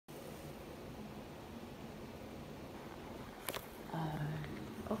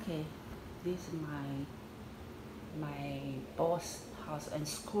Okay, this is my boss house and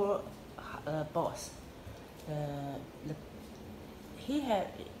school boss. The he have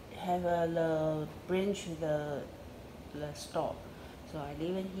the branch the store. So I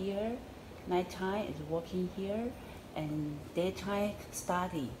live in here. Nighttime is working here, and daytime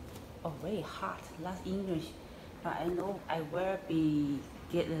study. Oh, very hard. That's English, but I know I will be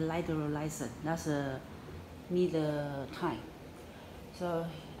get the lighter license. That's need time. So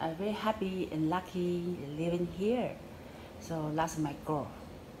I'm very happy and lucky living here. So that's my goal.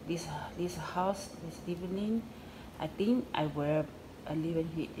 This house, this evening, I think I will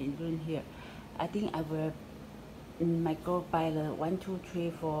living here. I think I will my goal by the 1, 2,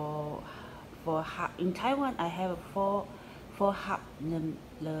 3, 4 hub. In Taiwan, I have four hub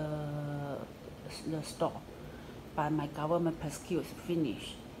the store, but my government persecute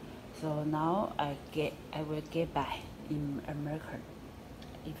finished. So now I will get back in America.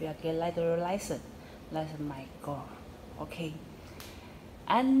 If I get lighter license, that's my goal. Okay.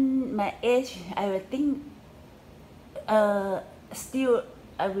 And my age, I will think. Still,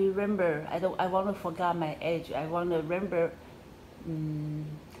 I remember. I want to forget my age. I want to remember.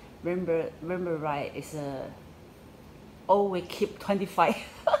 Remember right. It's always keep 25.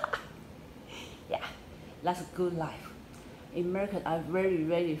 Yeah, that's a good life. In American, I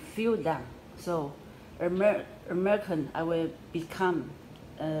very feel down. So, American, I will become.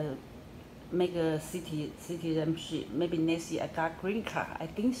 Make a citizenship. Maybe next year I got green card. I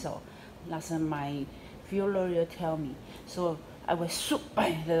think so. That's my field lawyer tell me. So I was sued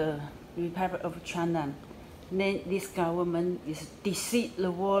by the Republic of China. Then this government is deceive the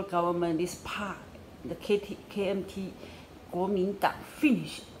world government. This part, the KMT, 国民党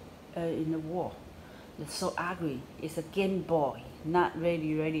finished in the war. It's so ugly. It's a Game Boy, not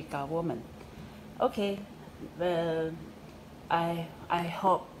really government. Okay. I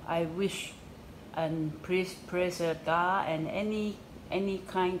hope, I wish, and praise God and any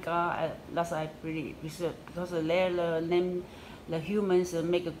kind God that I believe, because the humans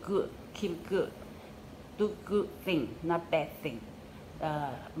make a good, keep good, do good thing, not bad thing.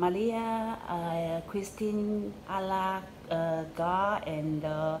 Maria, Christine, Allah, God, and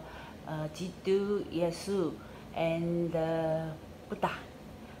Jidu, Yesu, and Buddha.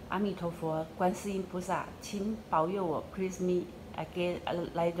 阿弥陀佛，观世音菩萨，请保佑我 please me. I get a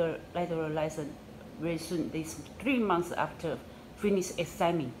lighter license very soon. This 3 months after finish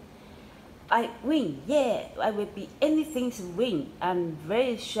examining. I win. Yeah, I will be anything to win. I'm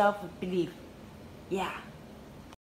very self-belief. Yeah.